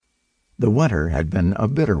The winter had been a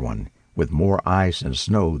bitter one, with more ice and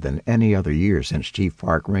snow than any other year since Chief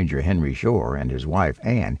Park Ranger Henry Shore and his wife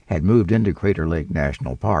Ann had moved into Crater Lake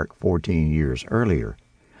National Park 14 years earlier.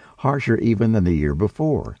 Harsher even than the year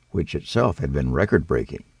before, which itself had been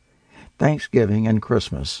record-breaking. Thanksgiving and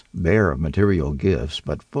Christmas, bare of material gifts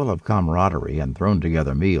but full of camaraderie and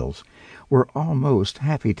thrown-together meals, were almost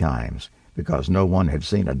happy times, because no one had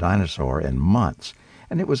seen a dinosaur in months,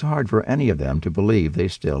 and it was hard for any of them to believe they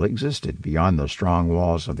still existed beyond the strong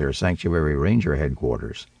walls of their sanctuary ranger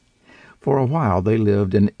headquarters. For a while they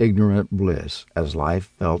lived in ignorant bliss, as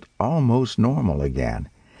life felt almost normal again,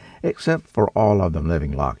 except for all of them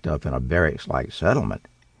living locked up in a barracks-like settlement.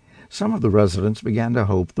 Some of the residents began to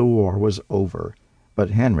hope the war was over, but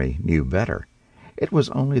Henry knew better. It was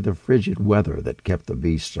only the frigid weather that kept the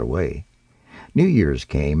beasts away. New Year's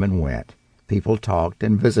came and went. People talked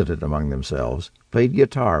and visited among themselves, played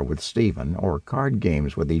guitar with Stephen or card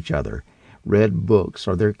games with each other, read books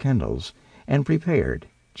or their Kindles, and prepared,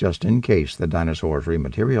 just in case the dinosaurs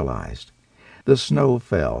rematerialized. The snow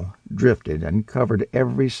fell, drifted, and covered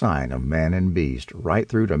every sign of man and beast right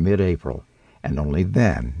through to mid-April, and only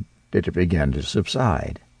then did it begin to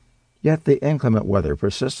subside. Yet the inclement weather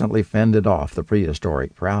persistently fended off the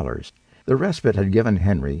prehistoric prowlers. The respite had given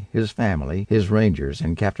Henry, his family, his rangers,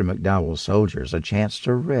 and Captain McDowell's soldiers a chance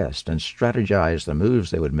to rest and strategize the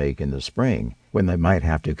moves they would make in the spring, when they might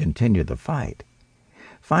have to continue the fight.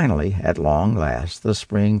 Finally, at long last, the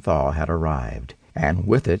spring thaw had arrived, and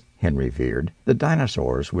with it, Henry feared, the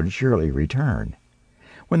dinosaurs would surely return.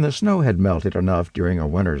 When the snow had melted enough during a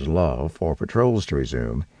winter's lull for patrols to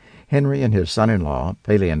resume, Henry and his son-in-law,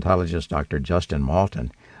 paleontologist Dr. Justin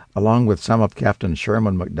Malton, along with some of Captain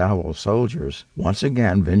Sherman McDowell's soldiers, once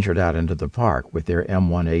again ventured out into the park with their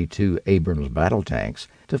M1A2 Abrams battle tanks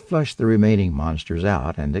to flush the remaining monsters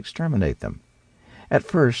out and exterminate them. At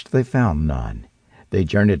first they found none. They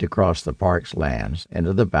journeyed across the park's lands,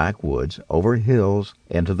 into the backwoods, over hills,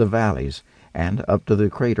 into the valleys, and up to the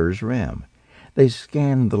crater's rim. They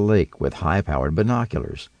scanned the lake with high-powered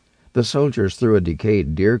binoculars. The soldiers threw a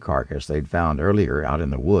decayed deer carcass they'd found earlier out in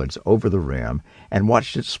the woods over the rim and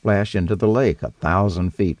watched it splash into the lake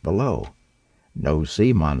 1,000 feet below. No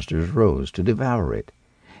sea monsters rose to devour it.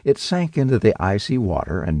 It sank into the icy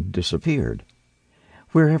water and disappeared.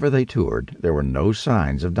 Wherever they toured, there were no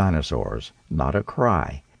signs of dinosaurs, not a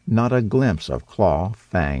cry, not a glimpse of claw,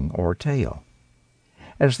 fang, or tail.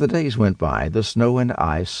 As the days went by, the snow and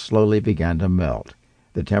ice slowly began to melt.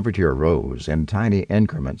 The temperature rose in tiny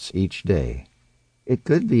increments each day. "It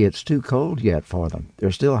could be it's too cold yet for them.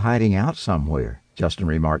 They're still hiding out somewhere," Justin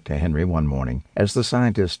remarked to Henry one morning as the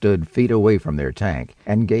scientists stood feet away from their tank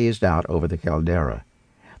and gazed out over the caldera.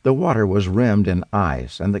 The water was rimmed in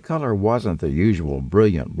ice, and the color wasn't the usual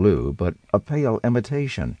brilliant blue, but a pale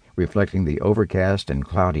imitation, reflecting the overcast and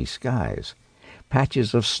cloudy skies.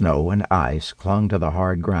 Patches of snow and ice clung to the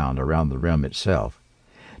hard ground around the rim itself.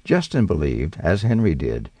 Justin believed, as Henry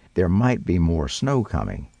did, there might be more snow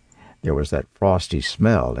coming. There was that frosty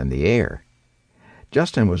smell in the air.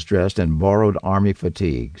 Justin was dressed in borrowed army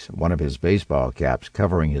fatigues, one of his baseball caps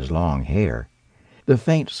covering his long hair. The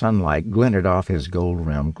faint sunlight glinted off his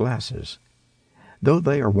gold-rimmed glasses. "Though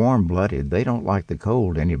they are warm-blooded, they don't like the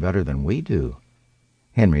cold any better than we do."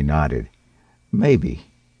 Henry nodded. "Maybe."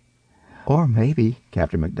 "Or maybe,"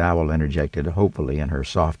 Captain McDowell interjected hopefully in her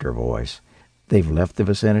softer voice, "they've left the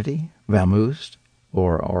vicinity, vamoosed,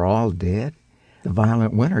 or are all dead. The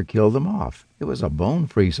violent winter killed them off. It was a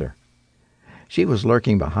bone-freezer." She was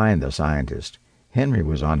lurking behind the scientist. Henry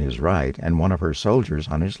was on his right, and one of her soldiers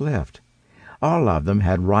on his left. All of them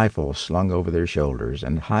had rifles slung over their shoulders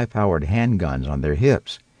and high-powered handguns on their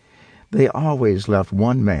hips. They always left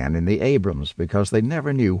one man in the Abrams because they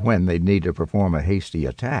never knew when they'd need to perform a hasty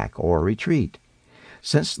attack or retreat.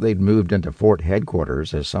 Since they'd moved into Fort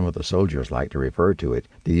Headquarters, as some of the soldiers liked to refer to it,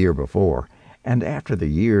 the year before, and after the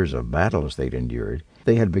years of battles they'd endured,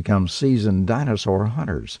 they had become seasoned dinosaur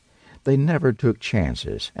hunters. They never took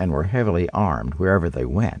chances and were heavily armed wherever they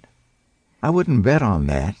went. "I wouldn't bet on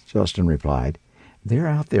that," Justin replied. "They're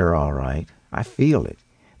out there all right. I feel it.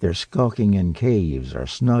 They're skulking in caves or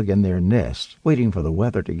snug in their nests, waiting for the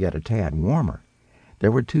weather to get a tad warmer. There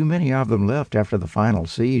were too many of them left after the final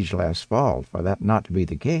siege last fall for that not to be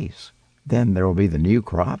the case. Then there will be the new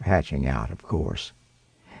crop hatching out, of course."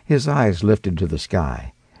 His eyes lifted to the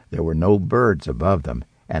sky. There were no birds above them,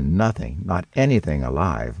 and nothing, not anything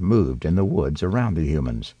alive, moved in the woods around the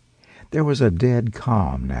humans. There was a dead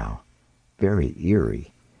calm now, very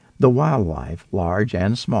eerie. The wildlife, large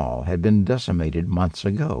and small, had been decimated months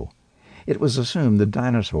ago. It was assumed the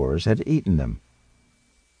dinosaurs had eaten them,